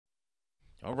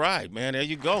All right, man. There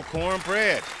you go.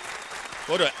 Cornbread.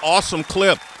 What an awesome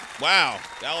clip. Wow.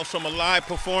 That was from a live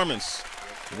performance.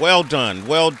 Well done,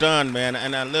 man.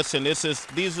 And listen, these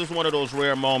is one of those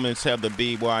rare moments, have to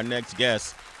be where our next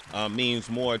guest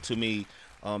means more to me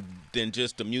than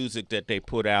just the music that they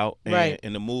put out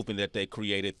and the movement that they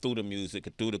created through the music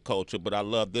and through the culture. But I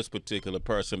love this particular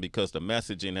person because the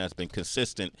messaging has been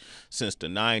consistent since the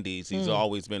 90s. He's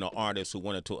always been an artist who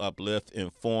wanted to uplift,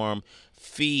 inform,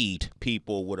 feed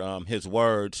people with his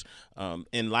words,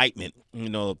 enlightenment,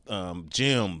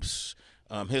 gems.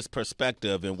 His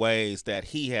perspective in ways that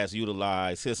he has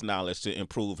utilized his knowledge to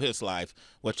improve his life,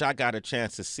 which I got a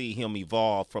chance to see him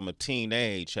evolve from a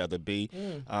teenage, Heather B.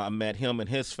 I met him and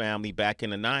his family back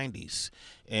in the 90s,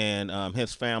 and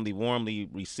his family warmly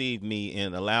received me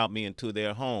and allowed me into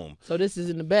their home. So this is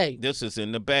in the Bay? This is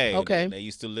in the Bay. Okay. They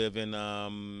used to live in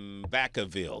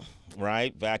Vacaville,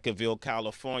 right? Vacaville,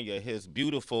 California. His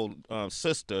beautiful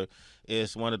sister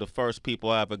is one of the first people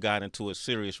I ever got into a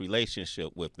serious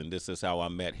relationship with, and this is how I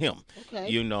met him.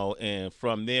 Okay. And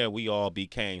from there we all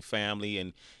became family,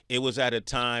 and it was at a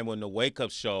time when the Wake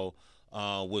Up Show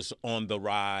was on the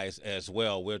rise as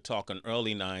well. We're talking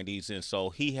early 90s, and so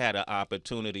he had an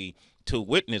opportunity to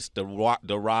witness the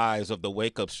rise of the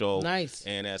Wake Up Show. Nice.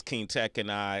 And as King Tech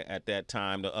and I, at that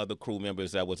time, the other crew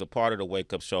members that was a part of the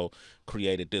Wake Up Show,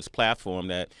 created this platform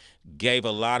that gave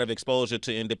a lot of exposure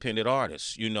to independent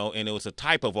artists, and it was a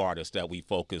type of artist that we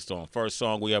focused on. First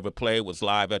song we ever played was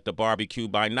Live at the Barbecue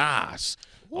by Nas.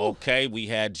 Ooh. Okay, we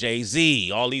had Jay-Z,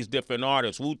 all these different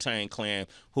artists, Wu-Tang Clan,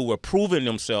 who were proving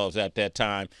themselves at that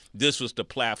time. This was the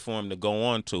platform to go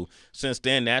on to. Since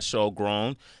then, that show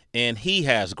grown, and he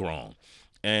has grown.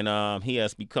 And he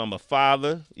has become a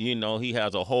father. He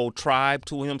has a whole tribe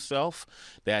to himself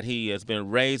that he has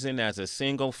been raising as a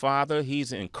single father.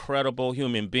 He's an incredible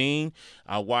human being.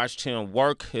 I watched him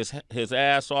work his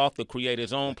ass off to create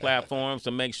his own platforms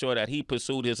to make sure that he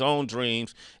pursued his own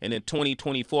dreams. And in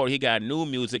 2024, he got new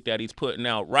music that he's putting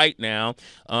out right now.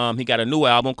 He got a new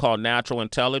album called Natural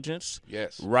Intelligence.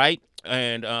 Yes. Right?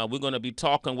 And we're going to be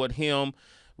talking with him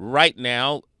right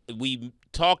now. We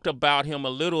talked about him a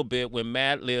little bit when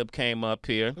Madlib came up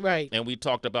here. Right. And we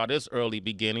talked about his early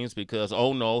beginnings because,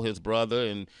 oh no, his brother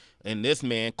and this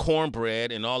man,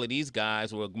 Cornbread, and all of these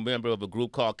guys were a member of a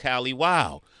group called Cali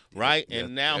Wow, right?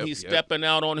 And now he's stepping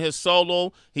out on his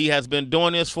solo. He has been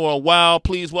doing this for a while.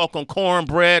 Please welcome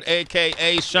Cornbread,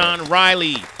 a.k.a. Shawn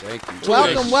Riley. Thank you.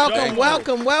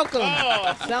 Welcome.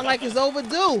 Oh. Sound like it's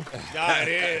overdue. Yeah, it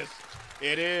is.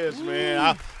 It is,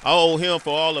 man. I owe him for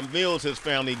all the meals his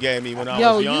family gave me when I was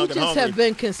young and hungry. Yo, you just have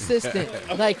been consistent.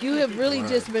 Like, you have really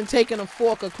just been taking a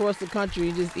fork across the country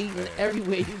and just eating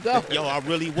everywhere you go. Yo, I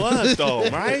really was, though,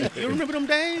 right? You remember them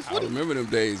days? I remember them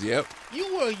days, yep.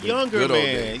 You were a younger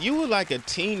man. You were like a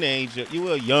teenager. You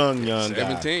were a young guy.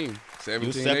 17, you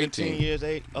were 17 years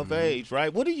of age,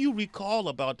 right? What do you recall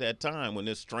about that time when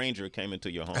this stranger came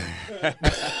into your home?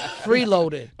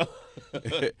 Freeloaded.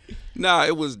 Nah,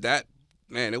 it was that.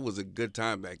 Man, it was a good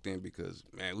time back then because,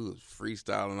 man, we was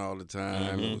freestyling all the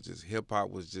time. It was just, hip-hop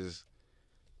was just,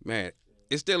 man,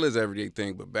 it still is everyday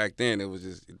thing, but back then it was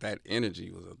just, that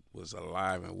energy was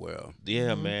alive and well.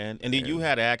 Yeah, man. And then you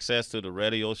had access to the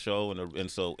radio show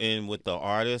and so in with the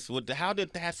artists. How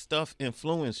did that stuff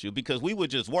influence you? Because we were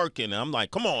just working, and I'm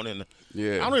like, come on. And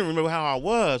I don't even remember how I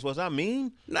was. Was I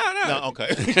mean? No, okay.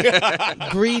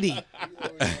 Greedy.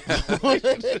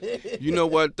 You know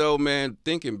what, though, man?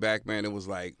 Thinking back, man, it was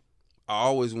like, I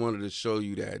always wanted to show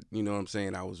you that, you know what I'm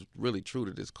saying, I was really true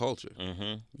to this culture.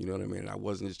 You know what I mean? I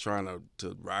wasn't just trying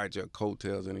to ride your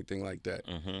coattails or anything like that.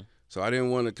 So I didn't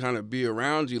want to kind of be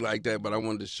around you like that, but I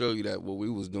wanted to show you that what we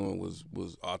was doing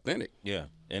was authentic. Yeah,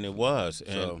 and it was.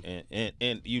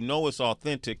 And you know it's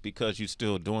authentic because you're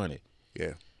still doing it.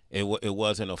 Yeah. It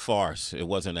wasn't a farce. It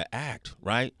wasn't an act,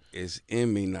 right? It's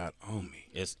in me, not on me.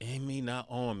 It's in me, not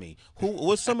on me.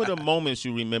 What's some of the moments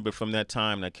you remember from that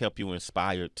time that kept you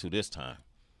inspired to this time?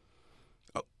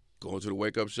 Oh, going to the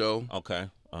Wake Up Show. Okay.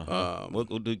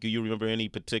 Do you remember any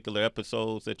particular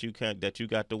episodes that you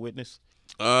got to witness?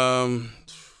 Not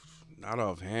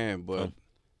offhand, but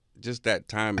just that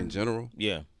time in general.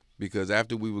 Yeah. Because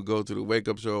after we would go to the Wake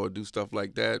Up Show or do stuff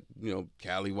like that,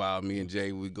 Cali Wild, me and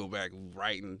Jay, we'd go back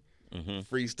writing,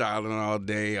 freestyling all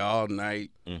day, all night.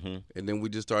 And then we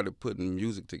just started putting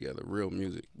music together, real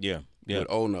music. Yeah. With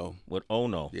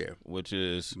Ono. Yeah. Which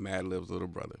is Madlib's little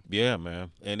brother. Yeah, man.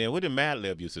 And then what did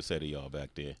Madlib used to say to y'all back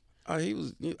then? I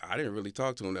didn't really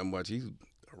talk to him that much. He's a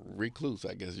recluse,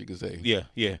 I guess you could say. Yeah.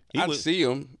 I'd see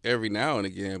him every now and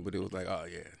again, but it was like, oh,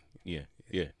 yeah. Yeah.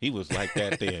 Yeah, he was like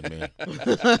that then, man.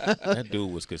 That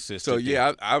dude was consistent. So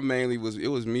yeah, I mainly it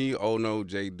was me, Ono,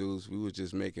 J Deuce. We was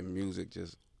just making music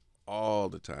just all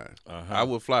the time. I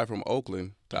would fly from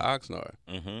Oakland to Oxnard,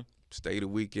 stay the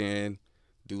weekend,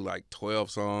 do like 12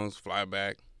 songs, fly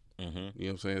back. You know what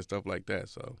I'm saying? Stuff like that.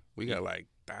 So we got like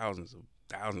thousands of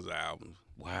albums.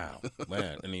 Wow,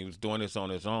 man. And he was doing this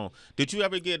on his own. Did you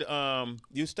ever get,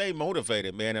 you stay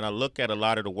motivated, man, and I look at a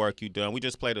lot of the work you done. We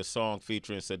just played a song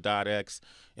featuring Sadat X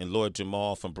and Lord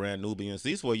Jamar from Brand Nubians.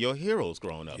 These were your heroes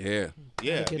growing up. Yeah.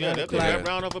 Yeah. That's a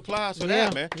round of applause for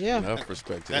that, man. Yeah. Enough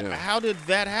respect to them. How did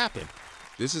that happen?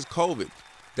 This is COVID.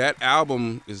 That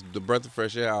album is the Breath of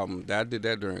Fresh Air album. I did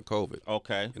that during COVID.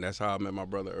 Okay. And that's how I met my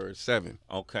brother, Urge 7.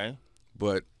 Okay.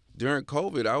 But during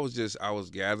COVID, I was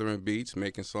gathering beats,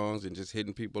 making songs, and just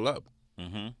hitting people up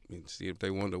and see if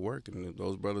they wanted to work. And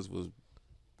those brothers was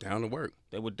down to work.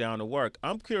 They were down to work.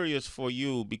 I'm curious for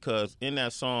you because in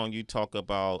that song you talk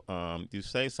about, you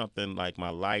say something like, my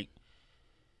light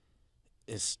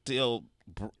is still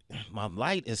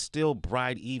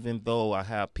bright even though I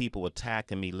have people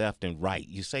attacking me left and right.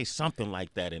 You say something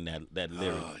like that in that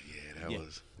lyric. Oh, yeah, that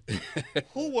was.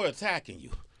 Who were attacking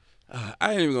you?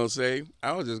 I ain't even gonna say.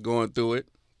 I was just going through it,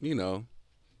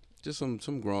 just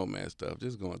some grown man stuff,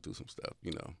 just going through some stuff,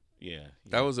 Yeah.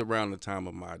 That was around the time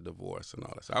of my divorce and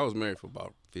all that. So I was married for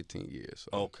about 15 years.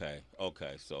 So. Okay.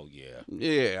 So yeah.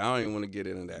 Yeah, I don't even want to get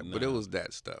into that, but it was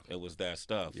that stuff. It was that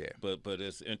stuff. Yeah. But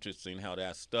it's interesting how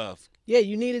that stuff. Yeah,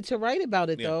 you needed to write about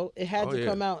it though. It had to yeah.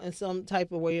 come out in some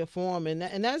type of way or form, and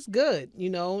that's good.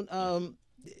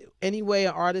 Any way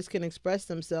an artist can express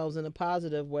themselves in a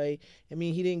positive way. I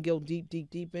mean, he didn't go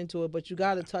deep into it, but you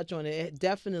got to touch on it. It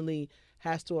definitely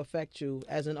has to affect you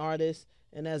as an artist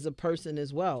and as a person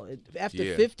as well. After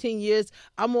 15 years,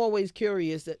 I'm always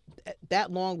curious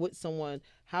that long with someone,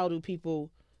 how do people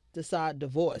decide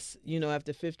divorce,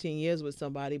 after 15 years with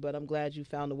somebody? But I'm glad you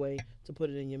found a way to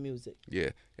put it in your music. Yeah,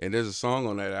 and there's a song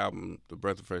on that album, the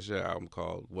Breath of Fresh Air album,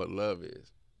 called What Love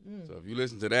Is. So if you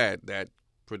listen to that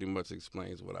pretty much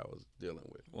explains what I was dealing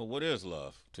with. Well, what is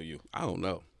love to you? I don't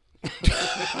know.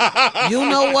 You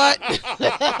know what?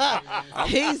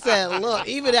 He said, look,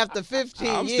 even after 15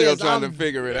 I'm years, still trying to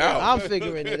figure it out. I'm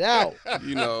figuring it out.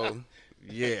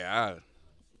 Yeah,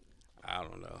 I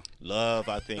don't know. Love,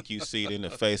 I think you see it in the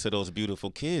face of those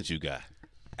beautiful kids you got.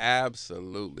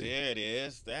 Absolutely. There it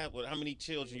is. How many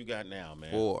children you got now,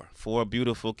 man? 4. 4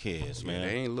 beautiful kids, man.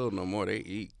 They ain't little no more. They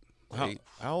eat. How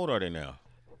old are they now?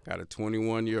 Got a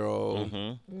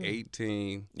 21-year-old,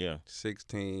 18,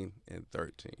 16, and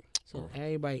 13. So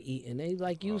everybody eating. They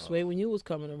like you, Sway, when you was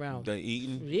coming around. They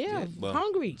eating? Yeah,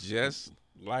 hungry. Just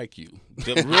like you.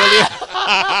 Really?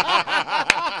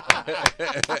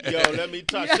 Yo, let me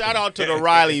talk. Shout out to the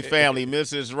Riley family.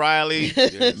 Mrs. Riley,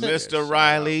 Mr.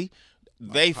 Riley.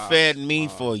 They fed me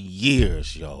for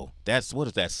years, yo. What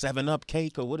is that, 7-Up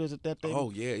cake or what is it that they?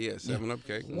 Oh, yeah, 7-Up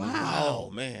cake. Wow.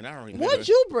 Oh, man, I don't remember. What'd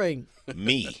you bring?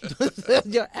 Me.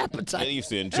 Your They appetite. used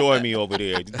to enjoy me over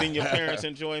there. Didn't your parents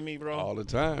enjoy me, bro? All the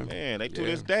time. Man, to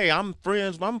this day, I'm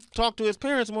friends. I'm talk to his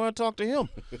parents more than I talk to him.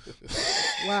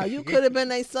 Wow, you could have been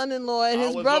their son-in-law and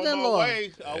his brother-in-law.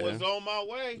 I was on my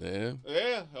way.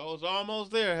 Yeah. I was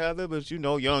almost there, Heather, but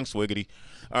young Swiggity.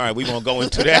 All right, we won't go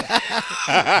into that.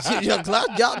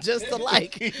 Y'all just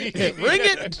alike. Bring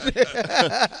it.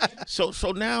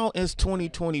 So now it's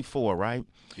 2024, right?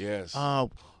 Yes.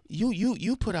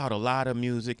 You put out a lot of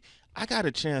music. I got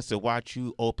a chance to watch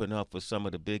you open up for some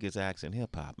of the biggest acts in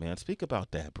hip hop, man. Speak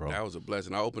about that, bro. That was a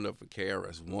blessing. I opened up for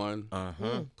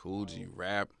KRS-One, Cool G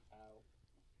Rap.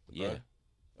 Yeah.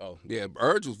 Oh, yeah.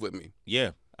 Urge was with me.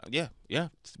 Yeah.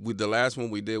 The last one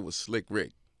we did was Slick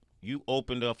Rick. You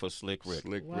opened up for Slick Rick.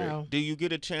 Wow. Do you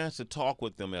get a chance to talk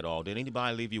with them at all? Did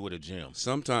anybody leave you with a gem?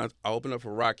 Sometimes I opened up for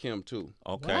Rakim too.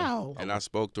 Okay. Wow. And I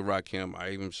spoke to Rakim.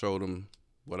 I even showed him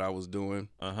what I was doing.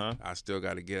 I still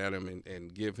got to get at him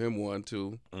and give him one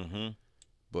too.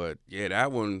 But yeah,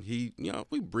 that one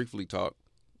we briefly talked.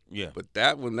 Yeah. But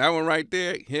that one right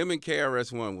there, him and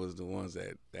KRS-One was the ones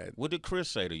that. What did Chris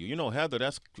say to you?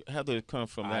 Heather. Heather comes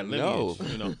from that know.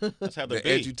 lineage. That's Heather The B.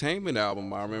 Edutainment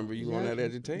album. I remember you on that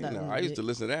Edutainment album. I used to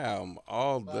listen to that album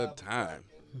all the time.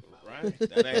 Right.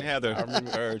 That ain't Heather. I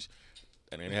remember Urge.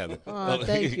 That ain't Heather. Oh,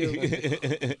 thank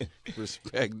you.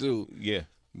 Respect, dude. Yeah.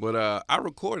 But I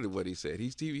recorded what he said.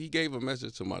 He gave a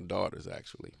message to my daughters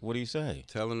actually. What do you say?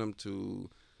 Telling them to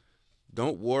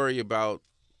don't worry about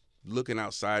looking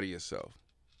outside of yourself.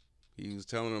 He was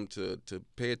telling them to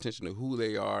pay attention to who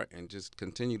they are and just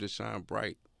continue to shine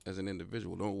bright as an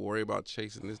individual. Don't worry about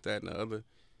chasing this, that, and the other.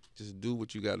 Just do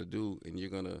what you got to do, and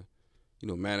you're gonna,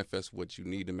 manifest what you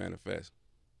need to manifest.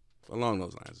 Along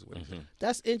those lines is what he said.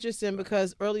 That's interesting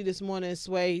because early this morning,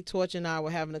 Sway, Torch, and I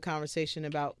were having a conversation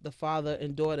about the father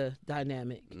and daughter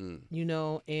dynamic, you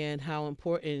know, and how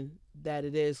important that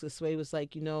it is. Because Sway was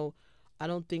like, you know, I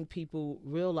don't think people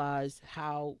realize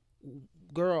how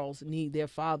girls need their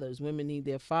fathers, women need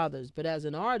their fathers. But as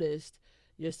an artist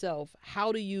yourself,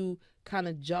 how do you kind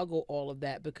of juggle all of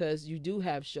that? Because you do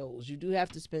have shows, you do have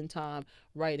to spend time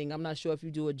writing. I'm not sure if you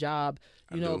do a job,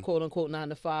 you know, quote unquote 9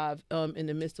 to 5 in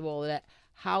the midst of all of that.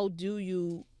 How do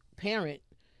you parent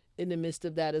in the midst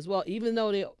of that as well, even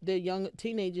though they're young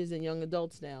teenagers and young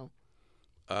adults now?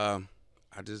 I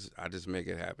just make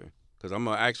it happen because I'm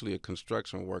actually a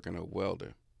construction worker and a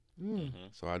welder.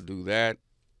 So I do that.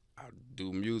 I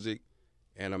do music,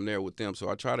 and I'm there with them. So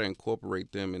I try to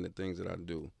incorporate them in the things that I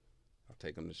do. I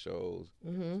take them to shows,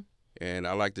 and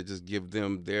I like to just give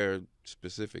them their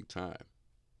specific time.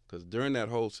 Because during that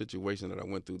whole situation that I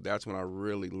went through, that's when I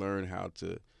really learned how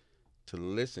to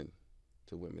listen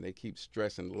to women. They keep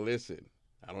stressing, listen.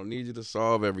 I don't need you to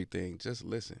solve everything. Just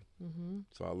listen.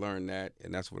 So I learned that,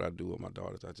 and that's what I do with my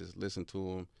daughters. I just listen to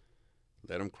them,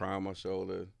 let them cry on my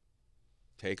shoulder,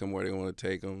 take them where they want to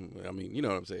take them. I mean, you know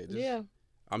what I'm saying?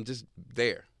 I'm just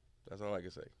there. That's all I can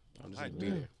say. I'm just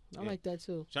there. I like that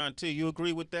too. John T, you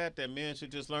agree with that? That men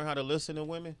should just learn how to listen to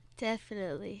women?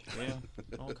 Definitely. Yeah.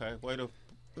 Okay. Way to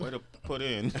put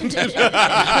in. No, and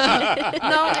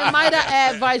might I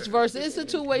add vice versa. It's a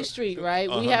two-way street, right?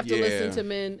 We have to listen to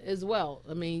men as well.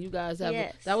 I mean, you guys have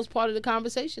that was part of the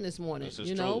conversation this morning. This is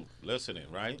you true. know, Listening,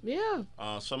 right? Yeah.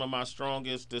 Some of my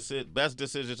best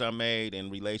decisions I made in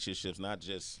relationships, not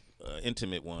just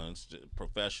intimate ones,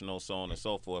 professional, so on and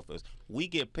so forth, is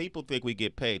people think we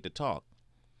get paid to talk.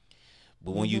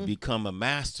 But when you become a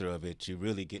master of it, you're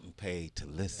really getting paid to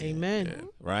listen. Amen.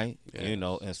 Right? Yes. You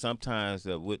know, and sometimes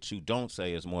what you don't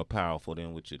say is more powerful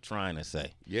than what you're trying to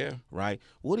say. Yeah. Right?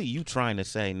 What are you trying to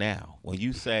say now? When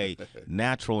you say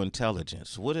natural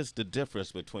intelligence, what is the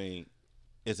difference between,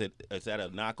 is that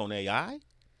a knock on AI?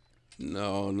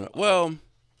 No. Well,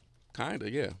 kind of,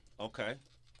 yeah. Okay.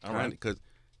 All right. Because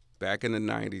back in the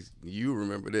 90s, you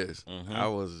remember this, I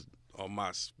was on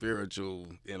my spiritual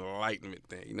enlightenment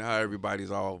thing. You know how everybody's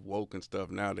all woke and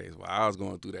stuff nowadays? Well, I was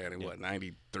going through that in,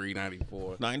 93,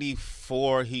 94?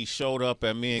 94, he showed up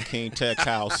at me and King Tech's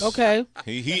house. Okay.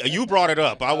 You brought it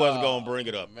up. I wasn't going to bring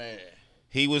it up. Man.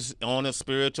 He was on a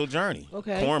spiritual journey.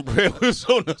 Okay. Cornbread was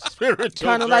on a spiritual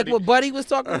journey. Kind of like what Buddy was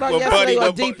talking about yesterday,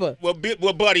 or deeper?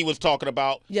 What Buddy was talking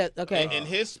about. Yeah, okay. In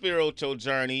his spiritual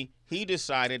journey, he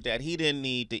decided that he didn't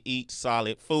need to eat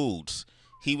solid foods.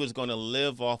 He was going to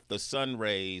live off the sun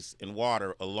rays and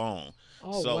water alone.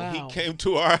 Oh, so wow. he came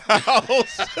to our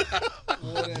house.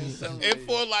 And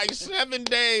for like 7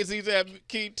 days, he's at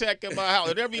King Tech in my house.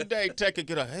 And every day, Tech would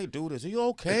get up, hey, dude, is he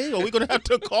okay? Are we going to have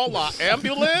to call an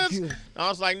ambulance? I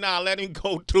was like, nah, let him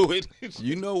go through it.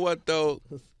 You know what, though?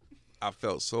 I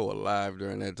felt so alive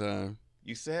during that time.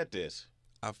 You said this.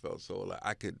 I felt so alive.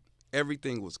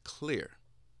 Everything was clear.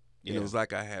 Yeah. And it was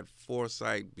like I had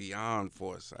foresight beyond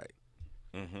foresight.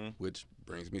 Which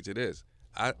brings me to this.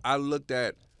 I looked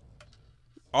at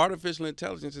artificial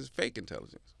intelligence is fake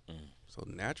intelligence. So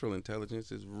natural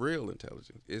intelligence is real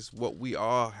intelligence. It's what we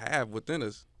all have within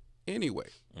us anyway.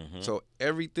 So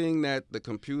everything that the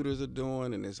computers are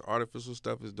doing and this artificial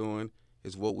stuff is doing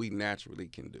is what we naturally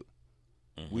can do.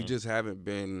 We just haven't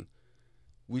been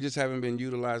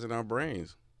utilizing our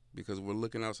brains because we're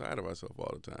looking outside of ourselves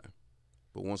all the time.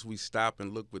 But once we stop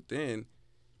and look within,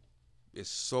 it's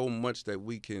so much that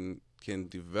we can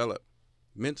develop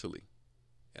mentally,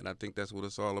 and I think that's what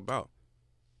it's all about.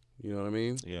 You know what I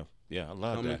mean? Yeah, I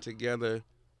love Coming that. together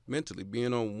mentally,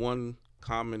 being on one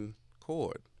common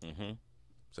chord.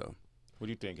 So, what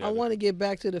do you think, I Evan? want to get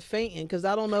back to the fainting because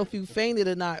I don't know if you fainted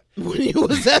or not when you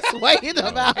was that Sway in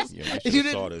the house. Yeah, I should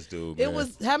have saw this dude. It Man.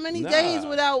 was how many days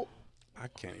without? I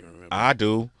can't even remember. I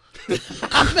do.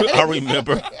 I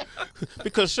remember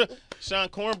because Shawn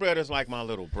Cornbread is like my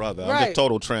little brother. I'm just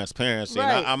total transparency.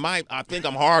 Right. And I think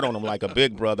I'm hard on him like a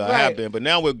big brother. I have been, but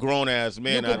now we're grown ass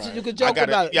men. You could joke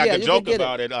about it. Yeah, I can joke get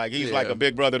about it. Like he's like a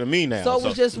big brother to me now. So it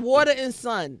was just water and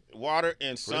sun. Water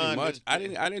and sun. Pretty much. I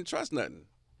didn't trust nothing.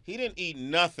 He didn't eat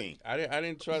nothing. I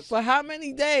didn't trust. For how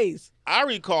many days? I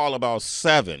recall about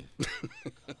 7.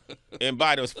 And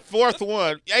by the 4th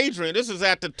one, Adrian, this is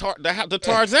at the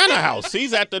Tarzana house.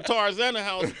 He's at the Tarzana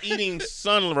house eating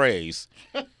sun rays.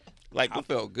 Like I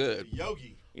felt good.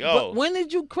 Yogi. But when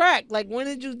did you crack? Like when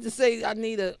did you just say I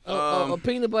need a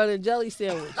peanut butter and jelly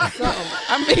sandwich or something?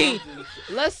 I mean,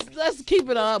 let's keep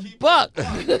it a buck.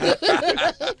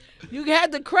 You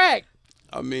had to crack.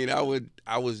 I mean, I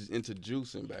was into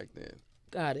juicing back then.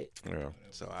 Got it. Yeah.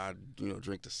 So I,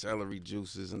 drink the celery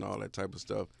juices and all that type of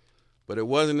stuff. But it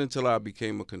wasn't until I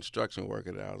became a construction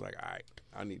worker that I was like, all right,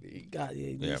 I need to eat. Got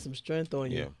you. Need some strength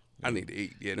on you. Yeah. I need to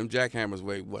eat. Yeah, them jackhammers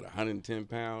weigh, 110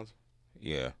 pounds?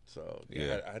 Yeah. So,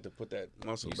 I had to put that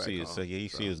muscle You back see on. you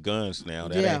see his guns now.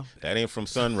 Yeah. That ain't from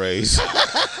sun rays.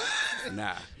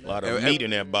 Nah. A lot of meat in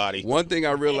that body. One thing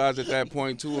I realized at that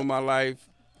point, too, in my life,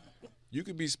 you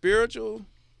could be spiritual,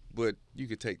 but you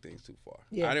could take things too far.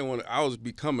 Yeah. I was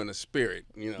becoming a spirit,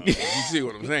 You see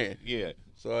what I'm saying? Yeah.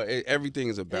 So everything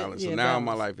is a balance. Yeah, so now balance.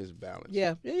 my life is balanced.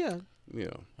 Yeah.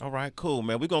 All right, cool,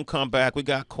 man. We're going to come back. We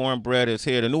got Cornbread is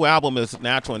here. The new album is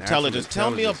Natural Intelligence. Tell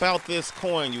me about this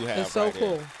coin you have. It's so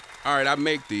cool. Here. All right, I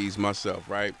make these myself,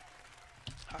 right?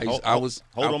 Hold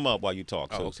them up while you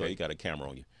talk. So okay. you got a camera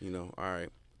on you. All right.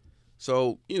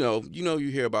 So, you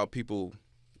hear about people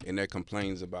and their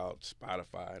complaints about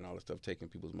Spotify and all that stuff, taking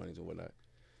people's monies and whatnot.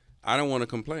 I don't want to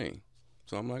complain.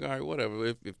 So I'm like, all right,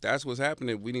 whatever. If that's what's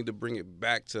happening, we need to bring it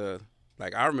back to,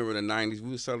 like, I remember in the 90s,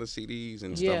 we were selling CDs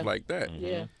and stuff like that. Mm-hmm.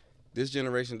 Yeah. This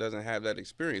generation doesn't have that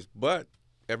experience, but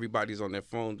everybody's on their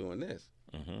phone doing this.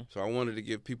 Mm-hmm. So I wanted to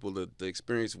give people the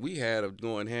experience we had of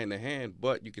going hand to hand,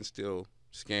 but you can still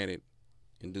scan it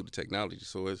and do the technology.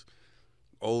 So it's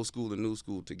old school and new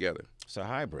school together. It's a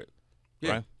hybrid.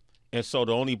 Yeah. Right? And so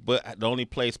the only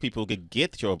place people could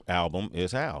get your album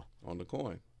is how? On the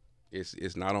coin.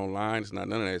 It's not online. It's not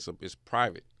none of that. It's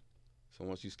private. So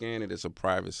once you scan it, it's a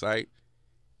private site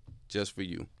just for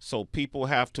you. So people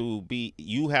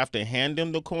you have to hand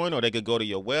them the coin, or they could go to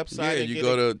your website. Yeah, and you get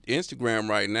go it? to Instagram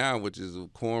right now, which is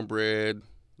Cornbread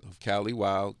of Cali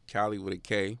Wild, Cali with a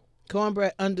K.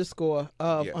 Cornbread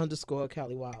 _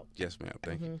 Cali Wild. Yes, ma'am.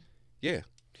 Thank you. Yeah,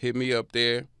 hit me up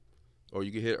there, or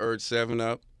you can hit Urge 7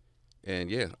 up, and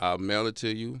I'll mail it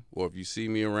to you. Or if you see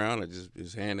me around,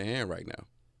 it's hand to hand right now.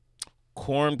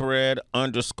 Cornbread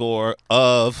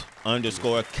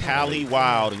 _ Cali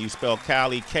Wild, and you spell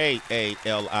Cali KALIWILD.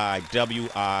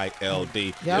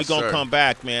 Yes, We're gonna come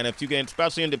back, man. If you get,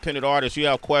 especially independent artists, you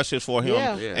have questions for him.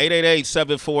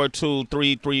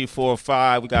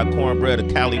 888-742-3345. We got Cornbread of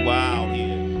Cali Wild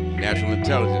here. Natural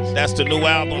Intelligence. That's the new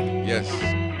album. Yes.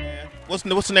 What's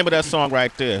the name of that song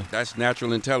right there? That's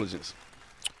Natural Intelligence.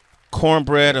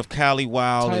 Cornbread of Cali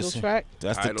Wild. Title track?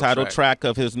 That's the title track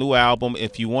of his new album.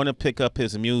 If you want to pick up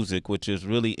his music, which is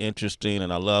really interesting,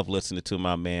 and I love listening to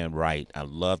my man write. I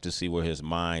love to see where his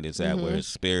mind is at, where his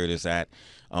spirit is at.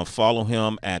 Follow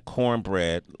him at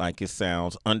Cornbread, like it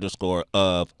sounds,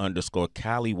 _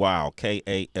 Cali Wild,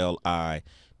 KALIWILD.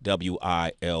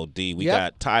 We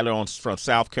got Tyler from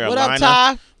South Carolina. What up,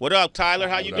 Ty? What up, Tyler?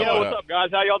 How you doing? Yeah, what's up,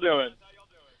 guys? How y'all doing?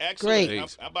 Excellent.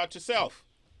 Great. How about yourself?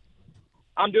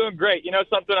 I'm doing great. You know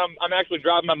something? I'm actually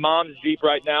driving my mom's Jeep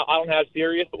right now. I don't have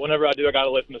Sirius, but whenever I do, I got to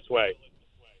listen to Sway.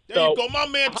 There you go, my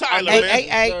man Tyler, man.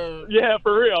 Hey. Yeah,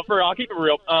 for real. I'll keep it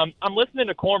real. I'm listening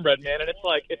to Cornbread, man, and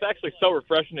it's actually so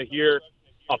refreshing to hear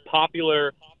a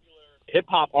popular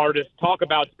hip-hop artist talk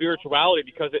about spirituality,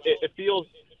 because it feels,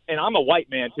 and I'm a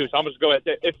white man, too, so I'm just going to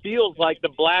go ahead. It feels like the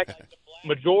black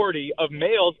majority of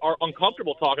males are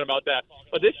uncomfortable talking about that.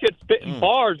 But this shit's spitting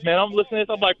bars, man. I'm listening to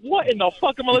this. I'm like, what in the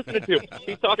fuck am I listening to?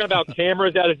 He's talking about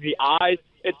cameras out of the eyes.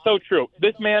 It's so true.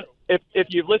 This man, if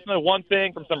you've listened to one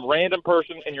thing from some random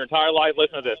person in your entire life,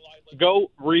 listen to this.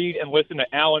 Go read and listen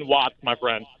to Alan Watts, my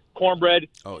friend. Cornbread.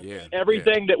 Oh, yeah.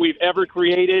 Everything that we've ever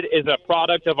created is a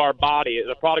product of our body, is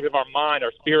a product of our mind,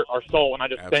 our spirit, our soul. And I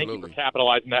just thank you for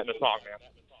capitalizing that in the song, man.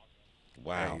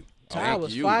 Wow. Ty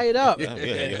was fired up.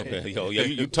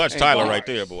 You touched Tyler right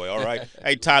there, boy. All right.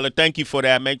 Hey, Tyler, thank you for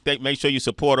that. Make sure you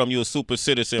support him. You're a super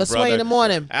citizen, Let's brother. Sway in the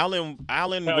morning. Alan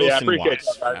Wilson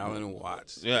Watts. Alan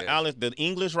Watts. Yeah, Alan, the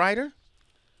English writer?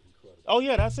 Oh,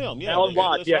 yeah, that's him. Yeah, Alan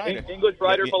Watts, English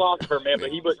writer, philosopher, man.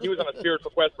 But he was on a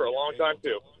spiritual quest for a long time,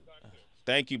 too.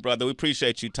 Thank you, brother. We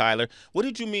appreciate you, Tyler. What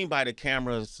did you mean by the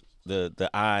cameras, the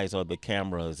eyes or the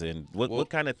cameras, and what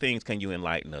kind of things can you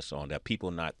enlighten us on that people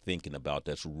not thinking about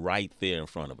that's right there in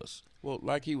front of us? Well,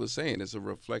 like he was saying, it's a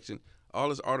reflection. All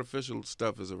this artificial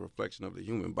stuff is a reflection of the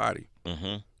human body.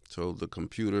 Mm-hmm. So the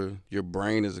computer, your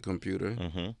brain is a computer.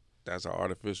 Mm-hmm. That's an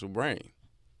artificial brain.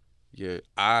 Your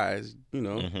eyes,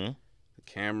 Mm-hmm. the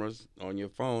cameras on your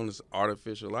phone is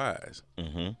artificial eyes.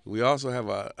 Mm-hmm. We also have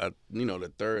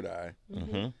the third eye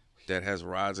Mm-hmm. that has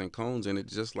rods and cones in it,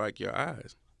 just like your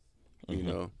eyes.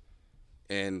 Mm-hmm.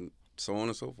 And so on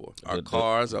and so forth. Our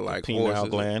cars are like pineal horses.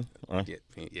 gland.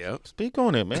 Yep. Speak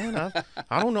on it, man.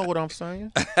 I don't know what I'm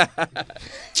saying.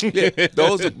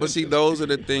 Those are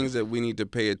the things that we need to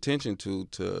pay attention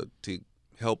to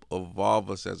help evolve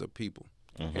us as a people.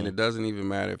 Mm-hmm. And it doesn't even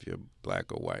matter if you're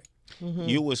black or white.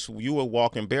 You were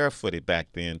walking barefooted back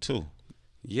then too.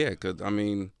 Yeah, because, I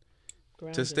mean,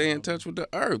 to stay in touch with the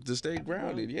earth, to stay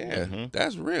grounded, yeah,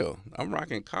 that's real. I'm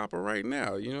rocking copper right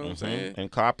now, you know what I'm saying?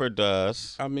 And copper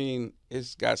does. I mean,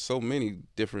 it's got so many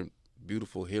different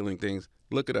beautiful healing things.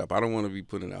 Look it up. I don't want to be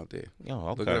putting it out there. Oh,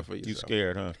 okay. Look it up for yourself. You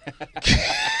scared, huh?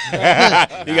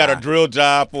 You got a drill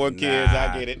job for kids.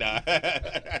 I get it now.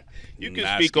 You can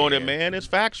speak on it, man. It's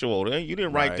factual. You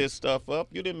didn't write this stuff up.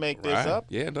 You didn't make this up.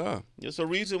 Yeah, no. There's a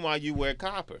reason why you wear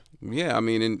copper. Yeah, I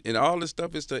mean, and all this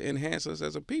stuff is to enhance us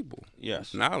as a people.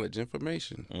 Yes. Knowledge,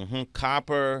 information.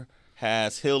 Copper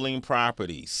has healing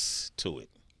properties to it.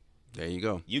 There you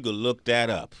go. You could look that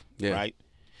up, right?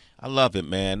 I love it,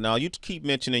 man. Now, you keep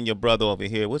mentioning your brother over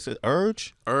here. What's it,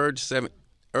 Urge? Urge 7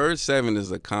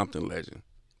 is a Compton legend.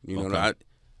 You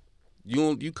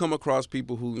know, you come across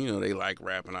people who, you know, they like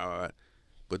rapping all that,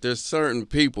 but there's certain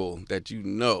people that you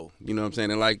know what I'm saying?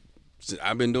 And like,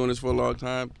 I've been doing this for a long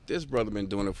time. This brother been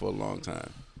doing it for a long time.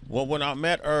 Well, when I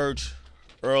met Urge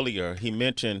earlier, he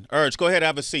mentioned, Urge, go ahead,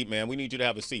 have a seat, man. We need you to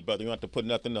have a seat, brother. You don't have to put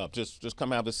nothing up. Just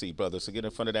come have a seat, brother. So get in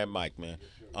front of that mic, man.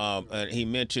 And he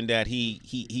mentioned that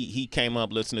he came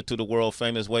up listening to the world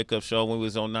famous Wake Up Show when we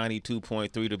was on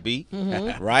 92.3 The Beat,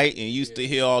 right? And used to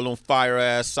hear all them fire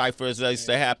ass ciphers that used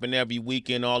to happen every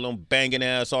weekend, all them banging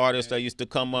ass artists that used to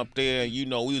come up there. And, you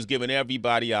know, we was giving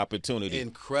everybody opportunity.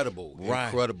 Incredible,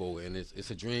 incredible, and it's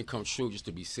a dream come true just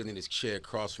to be sitting in this chair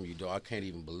across from you, dog. I can't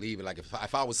even believe it. Like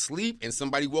if I was asleep and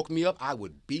somebody woke me up, I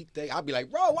would I'd be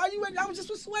like, bro, why you? I was just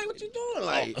with Sway. What you doing?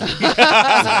 Like,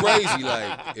 it's crazy.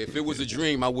 Like, if it was a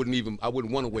dream, I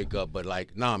wouldn't want to wake up. But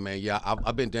like, nah, man. Yeah,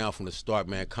 I've been down from the start,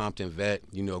 man. Compton vet.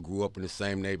 You know, grew up in the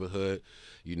same neighborhood.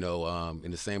 You know,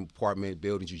 in the same apartment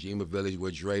building, Ujima Village,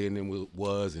 where Dre and them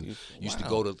was, and used to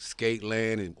go to skate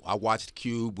land. And I watched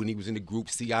Cube when he was in the group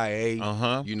CIA.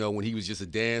 You know, when he was just a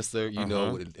dancer. You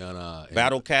know, and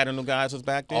Battle Cat and the guys was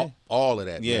back there. All of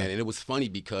that, man. And it was funny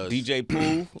because DJ Pooh.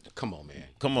 Come on, man.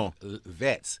 Come on.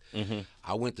 Vets.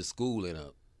 I went to school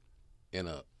in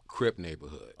a Crip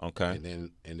neighborhood. Okay.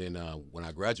 And then when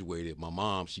I graduated, my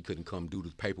mom, she couldn't come do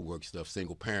the paperwork stuff,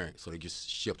 single parent, so they just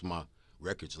shipped my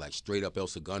records like straight up El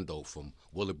Segundo from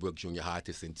Willowbrook Junior High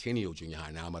to Centennial Junior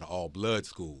High. Now I'm at an all-blood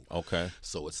school. Okay.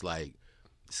 So it's like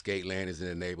skate land is in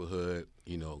the neighborhood.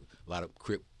 You know, a lot of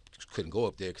Crip couldn't go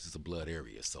up there because it's a blood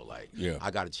area. So like, I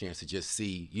got a chance to just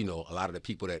see, you know, a lot of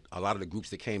the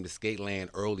groups that came to skate land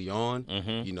early on.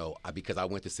 You know, because I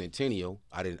went to Centennial,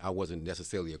 I wasn't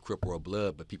necessarily a Crip or a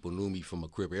blood, but people knew me from a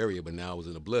Crip area. But now I was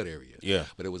in a blood area. Yeah.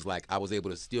 But it was like I was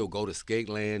able to still go to skate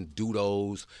land, do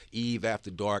those Eve After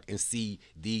Dark, and see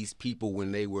these people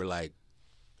when they were like.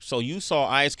 So you saw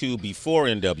Ice Cube before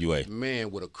NWA?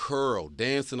 Man, with a curl,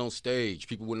 dancing on stage.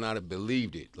 People would not have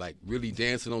believed it. Like, really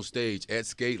dancing on stage at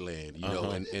Skateland, you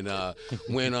know.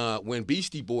 And when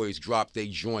Beastie Boys dropped their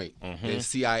joint, and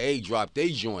CIA dropped their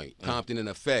joint, Compton and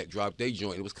Effect dropped their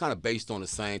joint. It was kind of based on the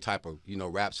same type of, you know,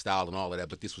 rap style and all of that,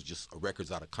 but this was just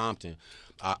records out of Compton.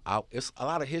 It's a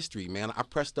lot of history, man. I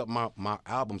pressed up my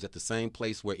albums at the same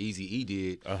place where Eazy-E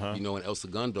did, you know, in El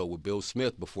Segundo with Bill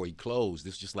Smith before he closed.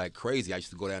 This was just like crazy. I used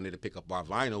to go down there to pick up our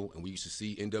vinyl, and we used to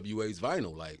see NWA's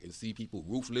vinyl, like, and see people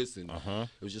ruthless, and it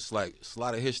was just like, it's a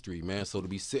lot of history, man. So to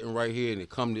be sitting right here and to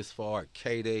come this far at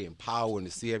K-Day and Power and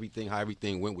to see everything, how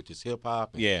everything went with this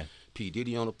hip-hop. P.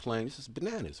 Diddy on the plane. This is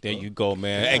bananas, bro. There you go,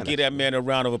 man. Hey, give that man a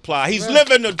round of applause. He's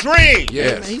living the dream.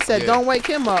 Yes. He said, don't wake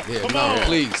him up. Come on.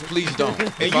 Please don't.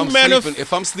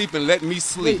 If I'm sleeping, let me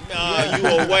sleep. Nah, you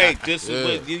awake. This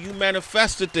is you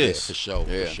manifested this. For sure.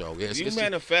 You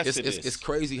manifested this. It's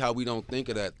crazy how we don't think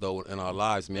of that, though, in our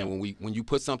lives, man. When you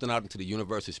put something out into the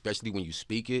universe, especially when you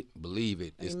speak it, believe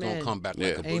it, it's going to come back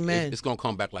like it's going to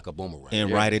come back like a boomerang.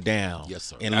 And write it down. Yes,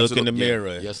 sir. And look in the mirror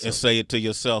and say it to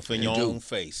yourself in your own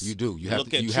face. You do. You have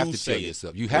to tell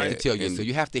yourself. You have to tell yourself.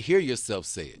 You have to hear yourself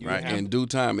say it. Right. In due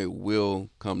time, it will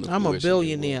come to fruition. I'm a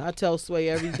billionaire. I tell Sway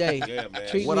every day.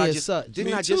 Treat me as such.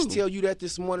 Didn't I just tell you that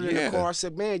this morning in the car? I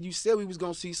said, man, you said we was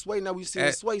going to see Sway. Now we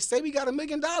see Sway. Say we got $1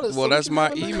 million. Well, that's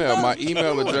my email. My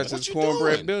email address is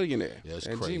cornbreadbillionaire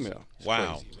at Gmail.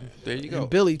 Wow. Crazy, there you go. And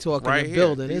Billy talking right in here.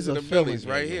 building. These It's are a the feeling. Billies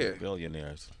right here.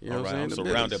 Billionaires. You know what I'm saying?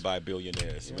 Surrounded by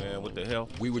billionaires, man. What the hell?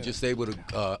 We were just able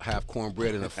to have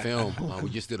Cornbread in a film. We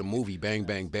just did a movie, Bang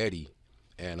Bang Betty.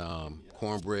 And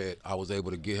Cornbread, I was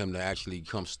able to get him to actually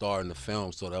come star in the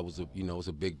film, so that was it's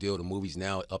a big deal. The movie's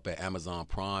now up at Amazon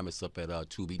Prime. It's up at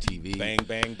Tubi TV. Bang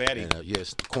Bang Betty. And,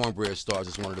 yes, Cornbread stars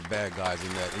as one of the bad guys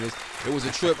in that. And it was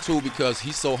a trip too because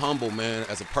he's so humble, man.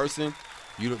 As a person,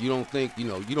 you don't think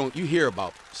you hear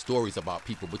about stories about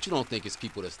people, but you don't think it's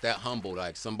people that's that humble,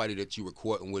 like somebody that you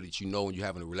recording with, that you know, and you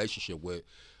having a relationship with,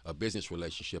 a business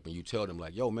relationship, and you tell them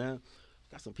like, yo, man,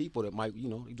 got some people that might, you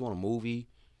doing a movie.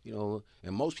 You know,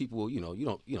 and most people,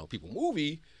 people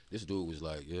movie. This dude was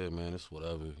like, yeah, man, it's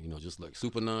whatever. You know, just like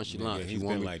super nonchalant. Yeah, if he's you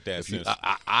want been me, like that if since,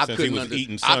 I he was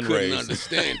eating I sun couldn't rays.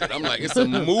 understand it. I'm like, it's a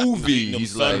movie.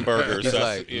 He's like, burgers. he's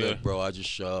like, Yeah. look, bro, I just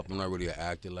show up. I'm not really an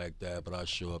actor like that, but I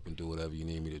show up and do whatever you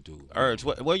need me to do. Urge,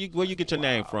 where you get your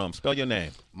name from? Spell your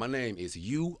name. My name is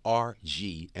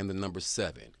URG and the number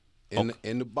 7.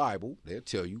 In the Bible, they'll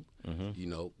tell you, you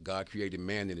know, God created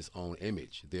man in his own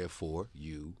image. Therefore,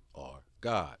 you are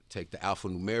God. Take the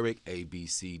alphanumeric A, B,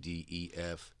 C, D, E,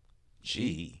 F,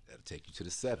 G. That'll take you to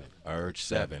the 7. Urge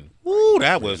 7. Woo,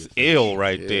 that was ill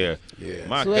right there. Yeah.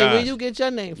 My Sway, God. where you get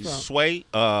your name from? Sway,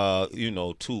 you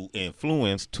know, to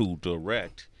influence, to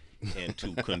direct, and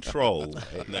to control.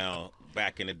 Now,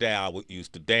 back in the day, I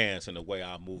used to dance, and the way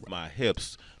I moved my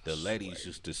hips, the ladies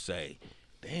used to say,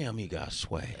 damn, he got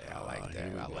sway. I like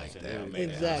that. I like that. Man,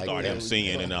 Exactly. I started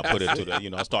emceeing, and I put it to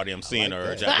the, I started emceeing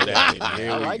Urge after that.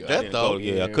 I like I that, didn't though. go-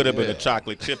 yeah, I could have been a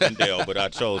chocolate Chippendale, but I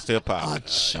chose hip hop. A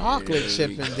chocolate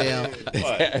Chippendale. But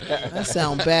That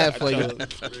sound bad for you.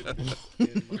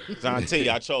 Zanti,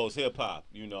 I chose hip hop,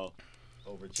 you know.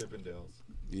 Over Chippendales.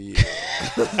 Yeah.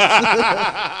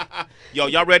 Yo,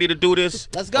 y'all ready to do this?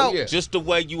 Let's go. Oh, yeah. Just the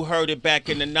way you heard it back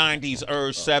in the 90s,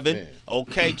 Urge 7. man.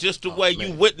 Okay, just the way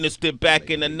you witnessed it back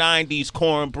in the 90s,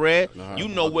 Cornbread. You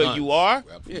know where Guns. you are.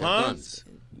 Yeah, Huh? guns.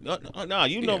 No,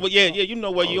 you know, Yeah. you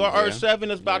know where you are. yeah. Urge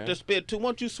 7 is about Yeah. to spit too. Why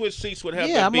don't you switch seats with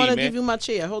Heaven Yeah, I'm B, gonna man? give you my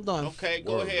chair. Hold on. Okay,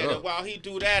 go Word ahead. up. And while he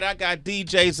do that, I got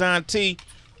DJ Zanti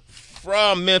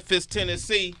from Memphis,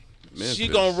 Tennessee. She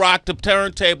gonna rock the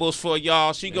turntables for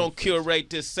y'all. She gonna curate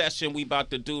this session we about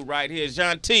to do right here.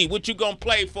 Zanti, what you gonna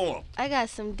play for him? I got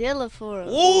some Dilla for him.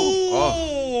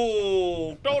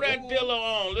 Ooh, throw that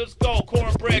Dilla on. Let's go,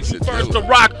 Cornbread. You It's a first to Dilla.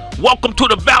 rock. Welcome to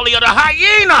the Valley of the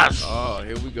Hyenas. Oh,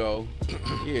 here we go.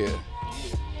 Yeah.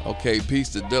 Okay, peace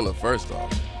to Dilla first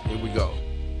off. Here we go.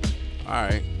 All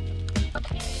right.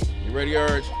 You ready,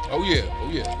 Urge? Oh, yeah. Oh,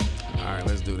 yeah. All right,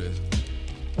 let's do this.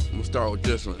 I'm gonna start with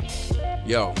this one.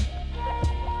 Yo.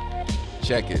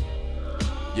 Check it.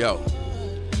 Yo.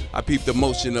 I peep the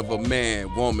motion of a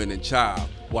man, woman, and child.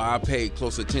 While I pay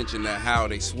close attention to how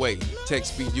they sway.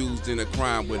 Text be used in a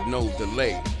crime with no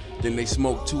delay. Then they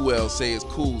smoke 2L, say it's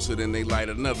cool, so then they light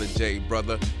another J,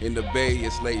 brother. In the Bay,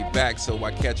 it's laid back, so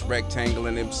I catch rectangle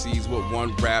and MCs with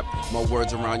one rap. My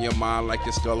words around your mind like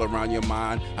your skull around your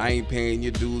mind. I ain't paying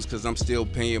your dues, cause I'm still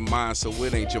paying mine, so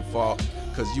it ain't your fault,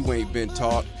 cause you ain't been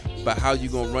taught. But how you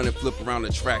gonna run and flip around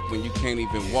the track when you can't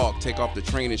even walk? Take off the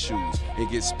training shoes and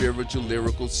get spiritual,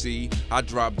 lyrical. See, I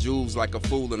drop jewels like a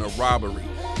fool in a robbery.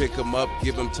 Pick them up,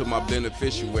 give them to my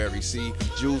beneficiary. See,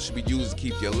 jewels should be used to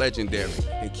keep you legendary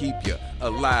and keep you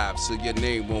alive so your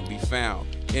name won't be found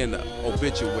in the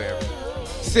obituary.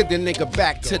 Send the nigga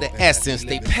back to the essence,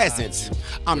 they peasants.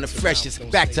 I'm the freshest,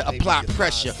 back to apply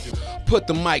pressure. Put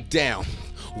the mic down.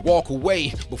 Walk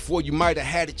away before you might have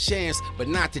had a chance, but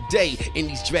not today. In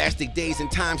these drastic days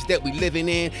and times that we living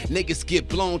in, niggas get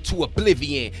blown to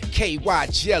oblivion. KY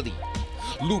jelly.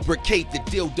 Lubricate the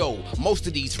dildo. Most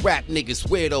of these rap niggas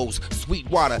weirdos.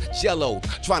 Sweetwater, Jello,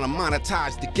 trying to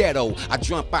monetize the ghetto. I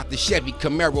jump out the Chevy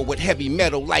Camaro with heavy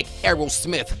metal like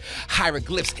Aerosmith.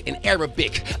 Hieroglyphs in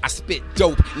Arabic. I spit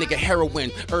dope, nigga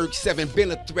heroin. Urge 7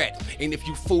 been a threat. And if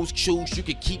you fools choose, you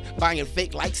can keep buying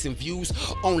fake likes and views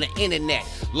on the internet.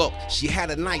 Look, she had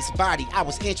a nice body, I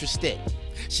was interested.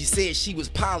 She said she was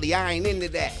poly, I ain't into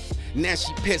that. Now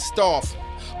she pissed off.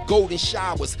 Golden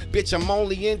showers, bitch, I'm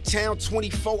only in town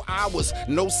 24 hours.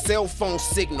 No cell phone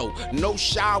signal, no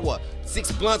shower.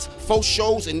 6 blunts, 4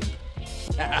 shows, and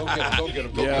Go get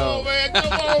him. Yo. Man,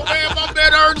 come on, man. My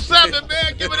man Urge 7,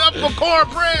 man. Give it up for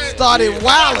Cornbread. Started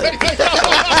wilding.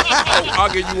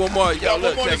 I'll give you one more. Yo,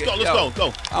 look, Let's check go, it. let's Yo,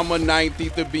 go. I'm a 9th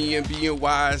ether being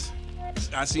wise.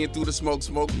 I seen through the smoke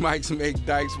mics make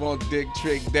dykes, won't dick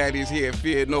trick, daddy's here,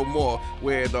 fear no more.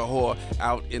 Where the whore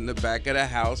out in the back of the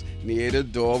house, near the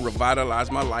door,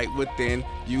 revitalize my light within,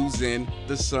 using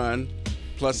the sun.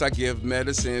 Plus I give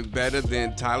medicine better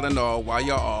than Tylenol. While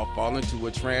y'all all fall into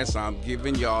a trance, I'm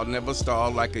giving y'all never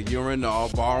stall like a urinal.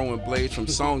 Borrowing blades from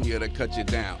Sonya to cut you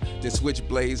down. Then switch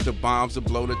blades to bombs to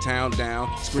blow the town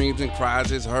down. Screams and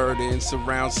cries is heard in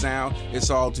surround sound. It's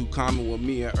all too common when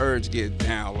me and Urge get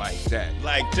down like that.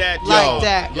 Like that, Like y'all.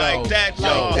 that. Like that,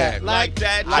 Like y'all. that. Like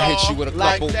that, y'all. I hit you with a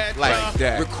Like couple, that, like y'all.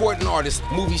 that. recording artist,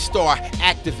 movie star,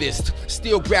 activist.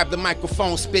 Still grab the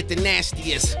microphone, spit the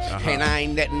nastiest. And I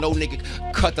ain't letting no nigga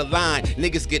cut the line.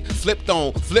 Niggas get flipped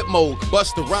on, flip mode,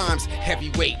 bust the rhymes,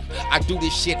 heavyweight. I do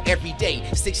this shit every day.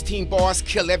 16 bars,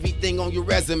 kill everything on your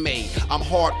resume. I'm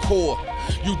hardcore.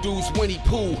 You dudes Winnie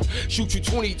Pooh, shoot you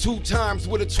 22 times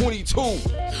with a 22.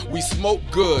 We smoke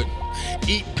good,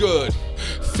 eat good,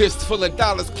 fist full of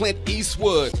dollars, Clint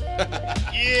Eastwood.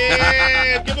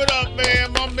 Yeah, give it up,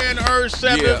 man. My man Urge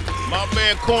 7, my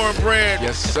man Cornbread.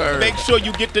 Yes, sir. Make sure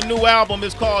you get the new album.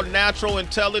 It's called Natural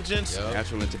Intelligence.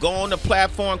 Natural Intelligence. Go on the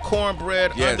platform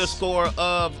Cornbread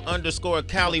 _of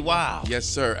Cali Wow. Yes,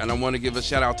 sir. And I want to give a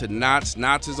shout out to Knots.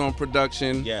 Knots is on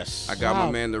production. Yes. I got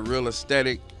my man, The Real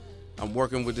Aesthetic. I'm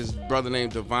working with this brother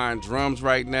named Divine Drums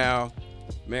right now.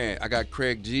 Man, I got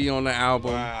Craig G on the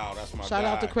album. Wow, that's my Shout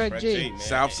guy. out to Craig G.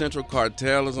 South Central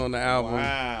Cartel is on the album.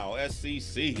 Wow,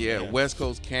 SCC. Yeah, man. West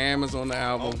Coast Cam is on the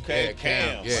album. Okay,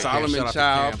 Cam. Yeah, Solomon shout out to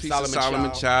Child, Cam. piece of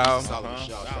Solomon Child. Solomon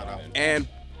Child, shout out. And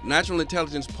Natural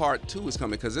Intelligence Part 2 is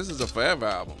coming because this is a forever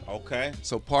album. Okay.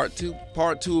 So Part 2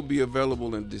 will be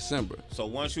available in December. So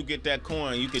once you get that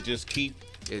coin, you could just keep.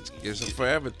 It's a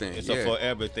forever thing. It's yeah. a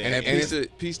forever thing.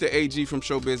 And piece to AG from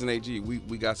Showbiz and AG.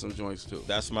 We got some joints too.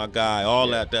 That's my guy. All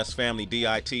that's family.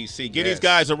 DITC. Give these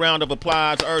guys a round of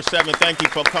applause. Urge 7, thank you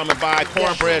for coming by.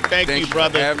 Cornbread, thank you,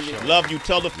 brother. Love you.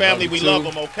 Tell the family we love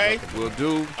them. Okay. We'll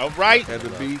do. All right. Had to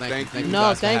be. Thank you.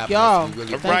 No, thank y'all.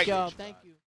 Really Thank y'all. Thank you.